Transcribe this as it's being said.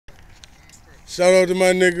Shout out to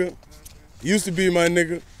my nigga. Used to be my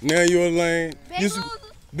nigga. Now you a lame.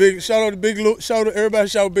 Big Shout out to Big Loser. Shout out to everybody.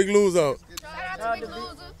 Shout Big Loser out. Shout out to Big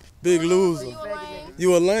Loser. Big Loser.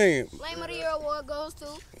 You a lame. Lame of the Year award goes to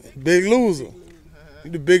Big Loser. You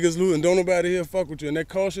the biggest loser. And don't nobody here fuck with you. And that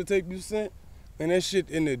caution tape you sent, man, that shit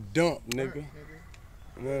in the dump, nigga.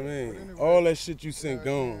 You know what I mean? All that shit you sent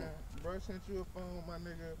gone. Bro sent you a phone, my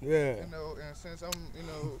nigga. Yeah. You know, and since I'm,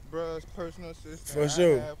 bruh's personal assistant, For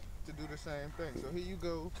sure. I have to do the same thing. So here you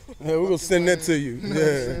go. Yeah, we're gonna send that to you. You know what I'm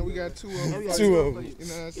Yeah. saying? We got two of them. Two of them. You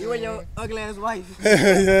know what I'm saying? You and your ugly ass wife.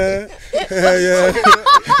 Yeah.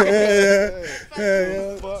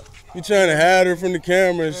 Yeah. You trying to hide her from the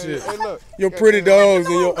camera and shit. Hey, look. Your pretty dogs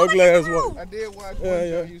and your ugly ass wife. I did watch one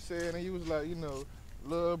show you said, and you was like,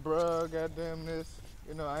 little bruh, goddamn this.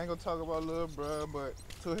 I ain't gonna talk about little bruh, but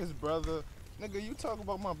to his brother, nigga, you talk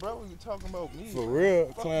about my brother, you talking about me. For real,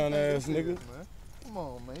 clown ass nigga. Man. Come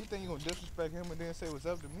on, man. You think you gonna disrespect him and then say what's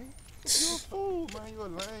up to me? You a fool, man. You a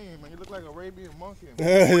lame, man. You look like a Arabian monkey.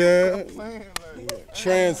 Man. Yeah. I'm playing, like,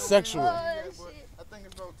 Transsexual. I think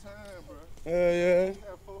it's about time, bro. Yeah. We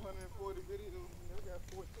have 440 videos, we got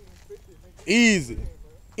 1450. Easy.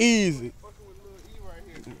 Easy. Fucking with Lil E right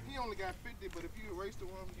here. He only got 50, but if you erase the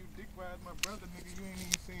one you dick ride my brother, nigga, you ain't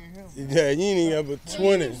even seeing him. Yeah, you ain't even got but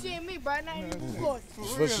 20. You seeing me, bro? Not even close.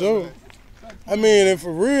 For sure. I mean, and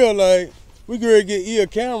for real, like, we could get E a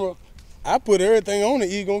camera. I put everything on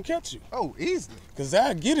it, E gonna catch you. Oh, easily. Cause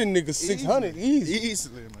I get a nigga 600 easy.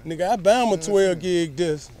 Easily, man. Nigga, I buy him a 12 gig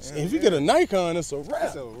disc. And if you get a Nikon, it's a wrap.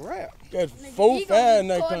 It's a wrap. Got 4, 5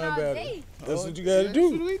 Nikon batteries. That's what you gotta That's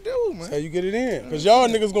do. what we do, man. That's how you get it in. Cause y'all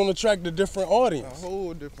niggas gonna attract a different A audience.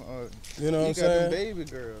 whole different audience. You know what I'm You got them saying?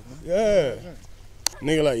 baby girls, man. Yeah.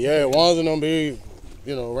 Nigga like, yeah, Wanza don't be,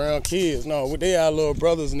 around kids. No, they our little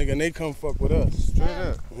brothers, nigga, and they come fuck with us. Straight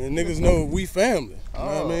up. And niggas know we family. You know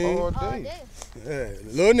what I mean? All All day. day. Yeah,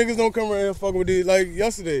 little niggas don't come around here fucking with these. Like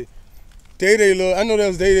yesterday, Day, I know that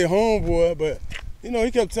was Day homeboy, but he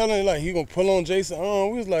kept telling like he gonna pull on Jason.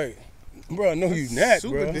 We was like, bro, no, you not,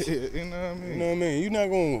 Super bro. dead, you know what I mean? You know what I mean? You not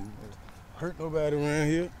gonna hurt nobody around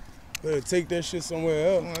here. Better take that shit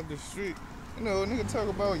somewhere else. Going up the street. Nigga talk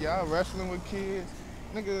about y'all wrestling with kids.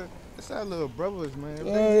 Nigga, it's our little brothers, man. If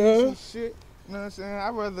they do some shit. You know what I'm saying? I'd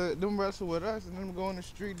rather them wrestle with us and them go in the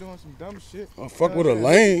street doing some dumb shit. I fuck with a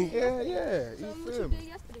lane. Yeah. You What feel you me? did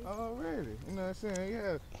yesterday? Already. You know what I'm saying?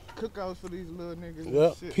 Yeah. Cookouts for these little niggas. and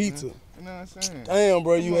Yep, shit, pizza. Man. You know what I'm saying? Damn,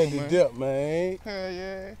 bro, you Come had on, to man. dip, man. Hell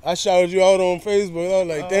yeah. I shouted you out on Facebook. I was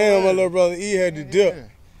like, damn, my Alright. little brother E had to dip. Yeah.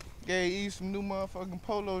 Gave E some new motherfucking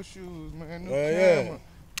polo shoes, man. New Yeah. camera.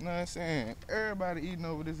 You know what I'm saying? Everybody eating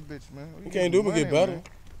over this bitch, man. We You can't getting do but get money, better. man.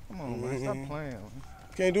 Come on, man. Stop playing, man.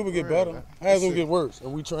 Can't do but get For real, better. man. How's That's them it. get worse?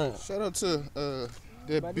 And we trying. Shout out to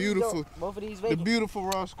that But beautiful, both of these the vacant. beautiful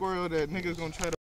raw squirrel that niggas gonna try to